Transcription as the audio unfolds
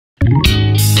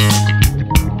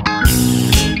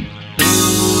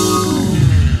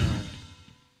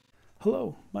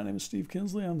name is Steve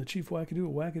Kinsley. I'm the Chief Wackadoo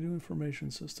at Wackadoo Information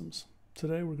Systems.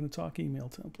 Today we're going to talk email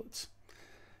templates.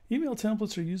 Email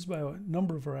templates are used by a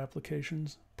number of our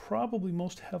applications, probably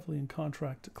most heavily in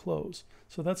contract to close.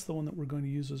 So that's the one that we're going to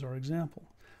use as our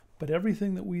example. But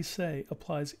everything that we say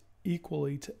applies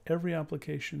equally to every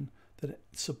application that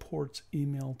supports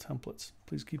email templates.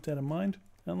 Please keep that in mind,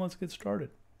 and let's get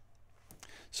started.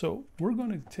 So we're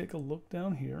going to take a look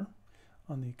down here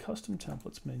on the Custom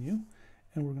Templates menu,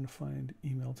 and we're going to find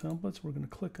Email Templates. We're going to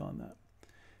click on that.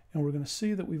 And we're going to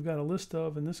see that we've got a list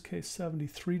of, in this case,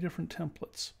 73 different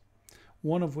templates,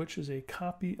 one of which is a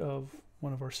copy of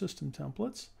one of our system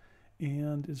templates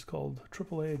and is called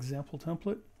AAA Example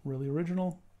Template, really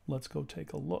original. Let's go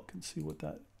take a look and see what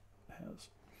that has.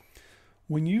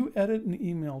 When you edit an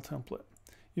email template,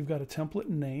 you've got a template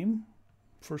name,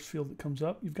 first field that comes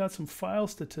up. You've got some file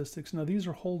statistics. Now these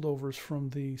are holdovers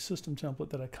from the system template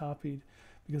that I copied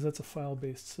because that's a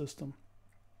file-based system.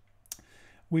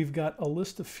 We've got a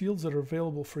list of fields that are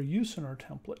available for use in our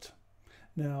template.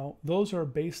 Now those are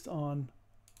based on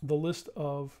the list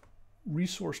of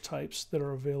resource types that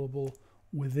are available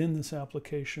within this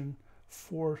application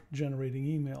for generating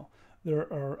email.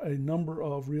 There are a number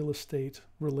of real estate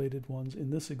related ones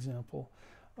in this example,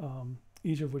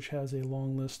 each of which has a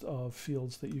long list of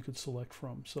fields that you could select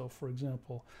from. So for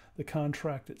example, the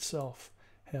contract itself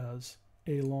has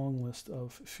a long list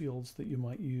of fields that you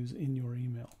might use in your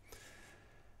email.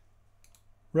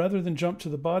 Rather than jump to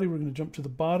the body, we're going to jump to the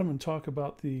bottom and talk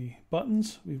about the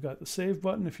buttons. We've got the Save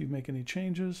button if you make any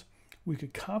changes. We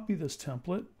could copy this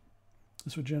template.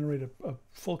 This would generate a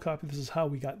full copy. This is how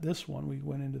we got this one. We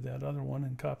went into that other one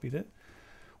and copied it.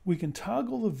 We can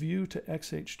toggle the view to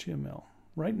XHTML.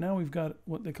 Right now we've got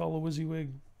what they call a WYSIWYG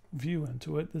view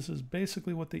into it. This is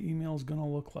basically what the email is going to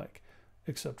look like,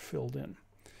 except filled in.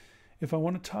 If I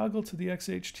want to toggle to the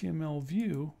XHTML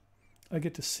view, I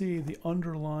get to see the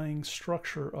underlying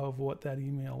structure of what that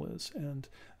email is. And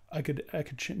I could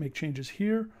make changes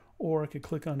here, or I could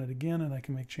click on it again and I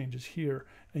can make changes here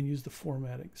and use the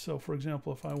formatting. So for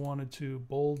example, if I wanted to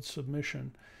bold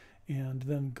submission and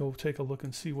then go take a look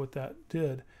and see what that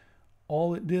did,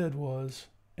 all it did was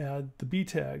add the B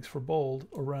tags for bold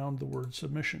around the word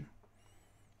submission.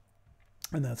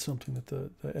 And that's something that the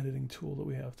editing tool that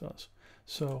we have does.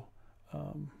 So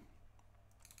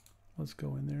let's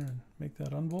go in there and make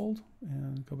that unbold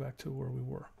and go back to where we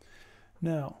were.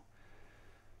 Now,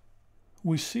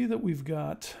 we see that we've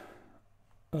got,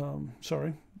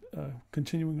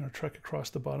 continuing our trek across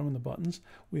the bottom and the buttons,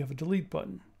 we have a delete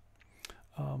button.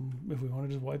 If we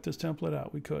wanted to wipe this template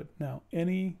out, we could. Now,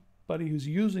 anybody who's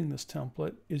using this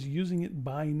template is using it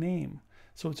by name.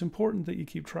 So it's important that you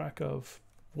keep track of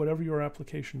whatever your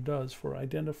application does for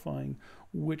identifying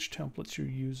which templates you're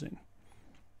using.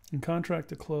 In contract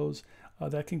to close,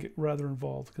 that can get rather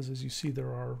involved because as you see, there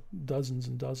are dozens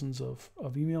and dozens of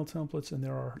email templates, and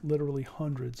there are literally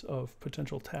hundreds of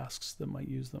potential tasks that might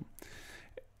use them.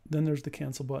 Then there's the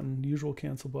cancel button, usual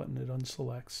cancel button. It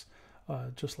unselects,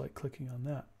 just like clicking on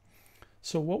that.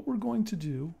 So what we're going to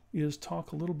do is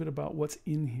talk a little bit about what's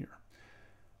in here.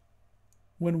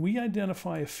 When we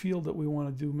identify a field that we want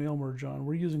to do mail merge on,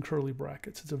 we're using curly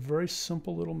brackets. It's a very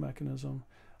simple little mechanism.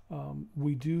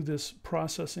 We do this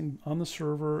processing on the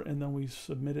server, and then we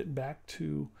submit it back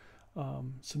to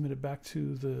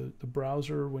the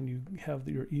browser when you have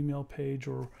your email page,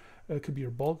 or it could be your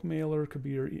bulk mailer, it could be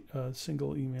your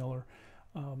single emailer.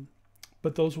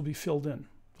 But those will be filled in.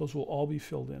 Those will all be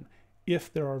filled in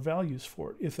if there are values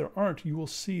for it. If there aren't, you will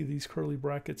see these curly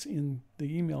brackets in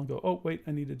the email and go, oh, wait,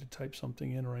 I needed to type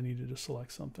something in, or I needed to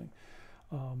select something.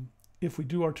 If we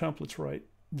do our templates right,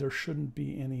 there shouldn't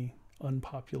be any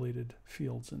unpopulated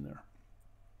fields in there.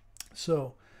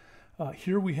 So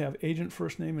here we have agent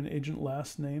first name and agent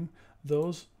last name.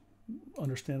 Those,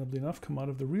 understandably enough, come out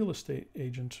of the real estate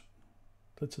agent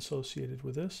that's associated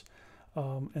with this.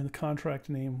 And the contract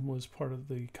name was part of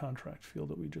the contract field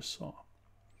that we just saw.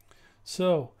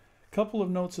 So a couple of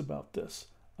notes about this.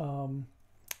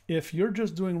 If you're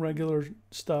just doing regular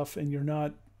stuff and you're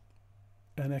not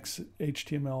an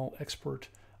HTML expert,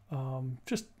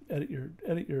 just edit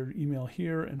your email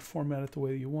here and format it the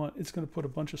way you want. It's going to put a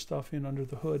bunch of stuff in under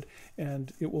the hood,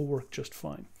 and it will work just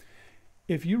fine.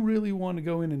 If you really want to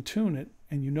go in and tune it,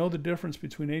 and you know the difference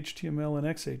between HTML and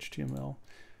XHTML,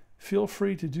 feel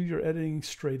free to do your editing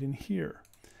straight in here.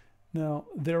 Now,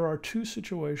 there are two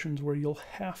situations where you'll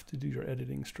have to do your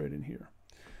editing straight in here.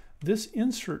 This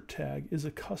insert tag is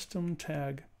a custom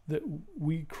tag that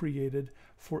we created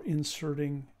for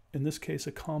inserting, in this case,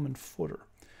 a common footer.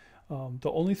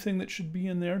 The only thing that should be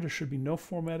in there should be no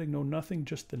formatting, no nothing,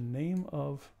 just the name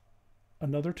of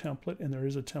another template, and there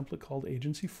is a template called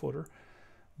agency footer,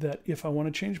 that if I want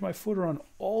to change my footer on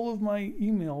all of my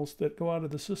emails that go out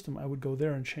of the system, I would go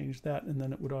there and change that, and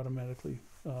then it would automatically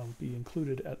be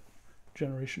included at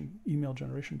email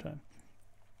generation time.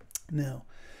 Now,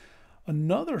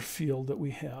 another field that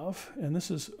we have, and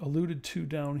this is alluded to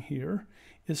down here,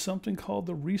 is something called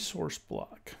the resource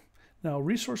block. Now,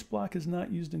 resource block is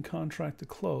not used in contract to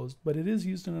close, but it is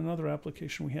used in another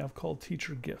application we have called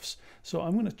teacher gifts. So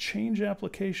I'm going to change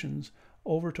applications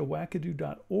over to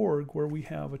wackadoo.org, where we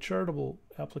have a charitable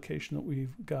application that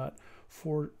we've got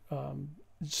for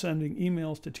sending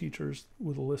emails to teachers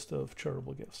with a list of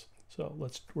charitable gifts. So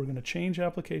we're going to change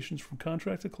applications from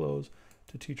contract to close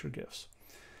to teacher gifts.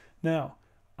 Now,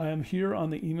 I am here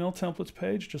on the email templates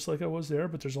page, just like I was there,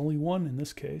 but there's only one in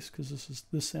this case because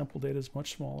this sample data is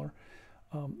much smaller.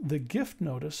 The gift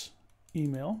notice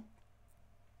email,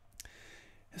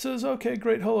 it says, okay,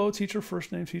 great, hello, teacher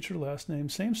first name, teacher last name,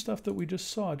 same stuff that we just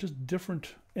saw, just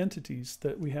different entities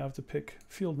that we have to pick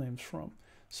field names from.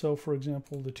 So, for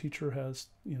example, the teacher has,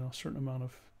 a certain amount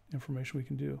of information we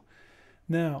can do.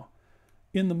 Now,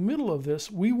 in the middle of this,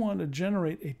 we want to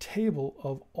generate a table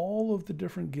of all of the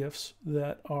different gifts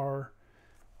that are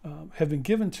have been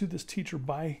given to this teacher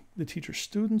by the teacher's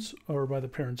students or by the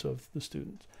parents of the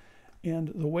students. And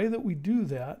the way that we do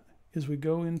that is we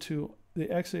go into the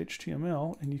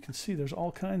XHTML, and you can see there's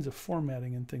all kinds of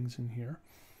formatting and things in here.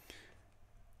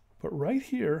 But right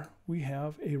here, we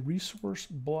have a resource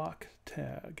block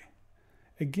tag.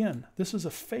 Again, this is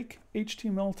a fake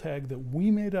HTML tag that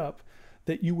we made up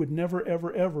that you would never,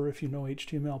 ever, ever, if you know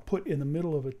HTML, put in the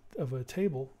middle of a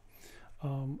table.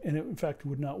 And it, in fact,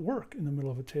 would not work in the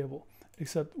middle of a table,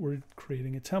 except we're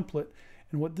creating a template.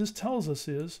 And what this tells us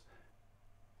is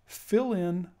fill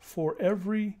in for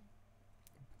every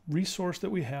resource that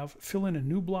we have, fill in a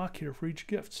new block here for each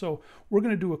gift. So we're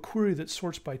going to do a query that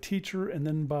sorts by teacher and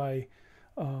then by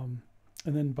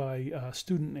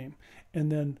student name.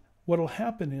 And then what will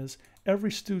happen is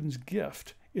every student's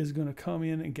gift is going to come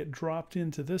in and get dropped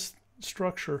into this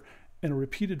structure in a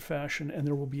repeated fashion, and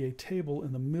there will be a table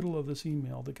in the middle of this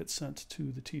email that gets sent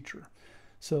to the teacher.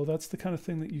 So that's the kind of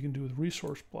thing that you can do with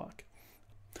resource block.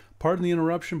 Pardon the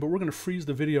interruption, but we're going to freeze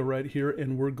the video right here,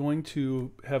 and we're going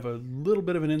to have a little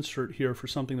bit of an insert here for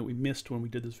something that we missed when we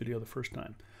did this video the first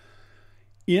time.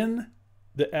 In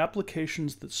the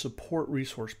applications that support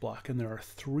resource block, and there are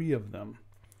 3 of them,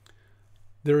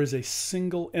 there is a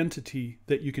single entity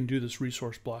that you can do this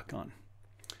resource block on.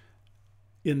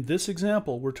 In this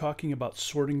example, we're talking about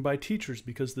sorting by teachers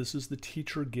because this is the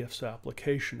teacher gifts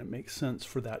application. It makes sense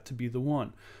for that to be the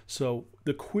one. So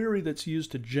the query that's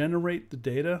used to generate the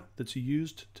data that's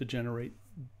used to generate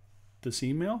this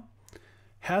email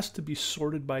has to be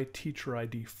sorted by teacher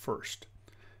ID first.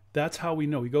 That's how we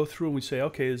know. We go through and we say,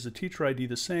 okay, is the teacher ID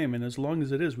the same? And as long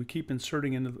as it is, we keep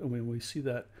inserting in. When we see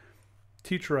that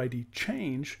teacher ID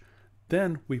change,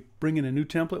 then we bring in a new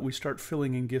template and we start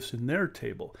filling in gifts in their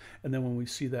table. And then when we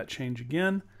see that change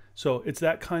again, so it's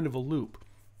that kind of a loop.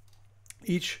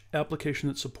 Each application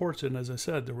that supports it, and as I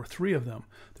said, there were 3 of them.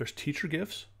 There's teacher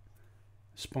gifts,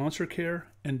 sponsor care,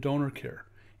 and donor care.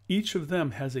 Each of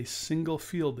them has a single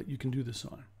field that you can do this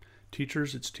on.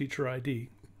 Teachers, it's teacher ID.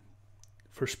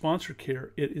 For sponsor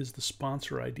care, it is the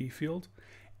sponsor ID field.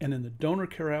 And in the donor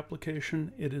care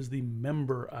application, it is the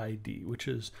member ID, which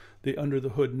is the under the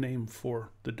hood name for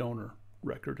the donor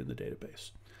record in the database.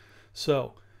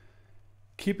 So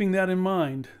keeping that in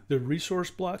mind, the resource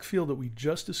block field that we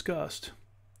just discussed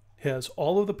has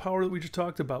all of the power that we just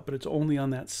talked about, but it's only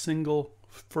on that single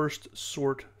first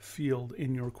sort field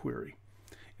in your query.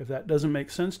 If that doesn't make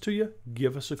sense to you,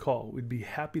 give us a call. We'd be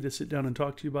happy to sit down and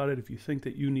talk to you about it if you think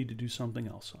that you need to do something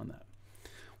else on that.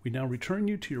 We now return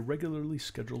you to your regularly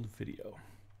scheduled video.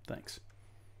 Thanks.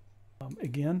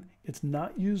 Again, it's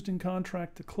not used in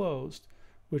contract to closed,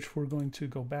 which we're going to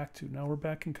go back to. Now we're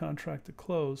back in contract to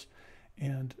close,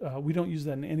 and we don't use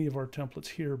that in any of our templates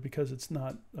here because it's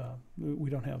not, we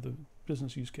don't have the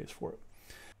business use case for it.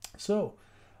 So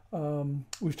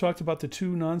we've talked about the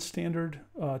 2 non-standard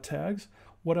tags.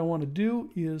 What I want to do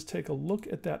is take a look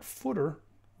at that footer.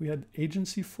 We had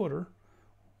agency footer.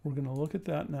 We're going to look at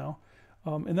that now.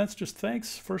 And that's just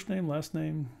thanks, first name, last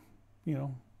name,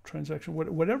 transaction,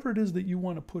 whatever it is that you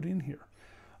want to put in here.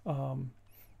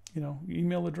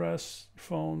 Email address,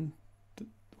 phone,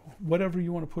 whatever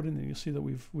you want to put in there. You'll see that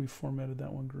we've formatted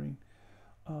that one green.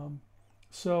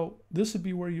 So this would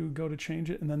be where you would go to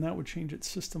change it, and then that would change it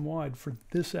system-wide for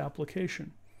this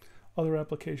application. Other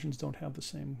applications don't have the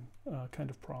same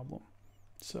kind of problem.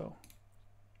 So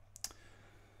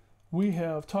We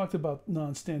have talked about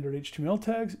non-standard HTML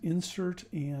tags, insert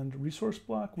and resource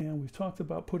block, and we've talked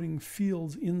about putting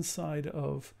fields inside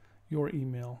of your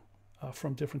email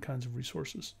from different kinds of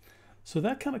resources. So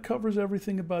that kind of covers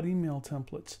everything about email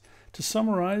templates. To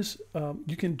summarize,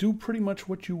 you can do pretty much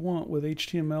what you want with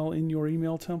HTML in your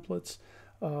email templates.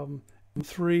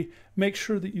 3, make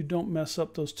sure that you don't mess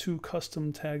up those 2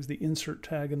 custom tags, the insert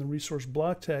tag and the resource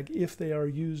block tag, if they are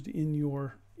used in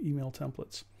your email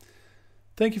templates.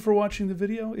 Thank you for watching the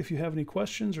video. If you have any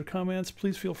questions or comments,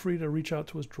 please feel free to reach out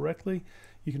to us directly.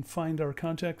 You can find our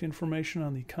contact information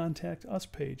on the Contact Us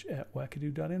page at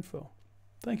wackadoo.info.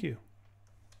 Thank you.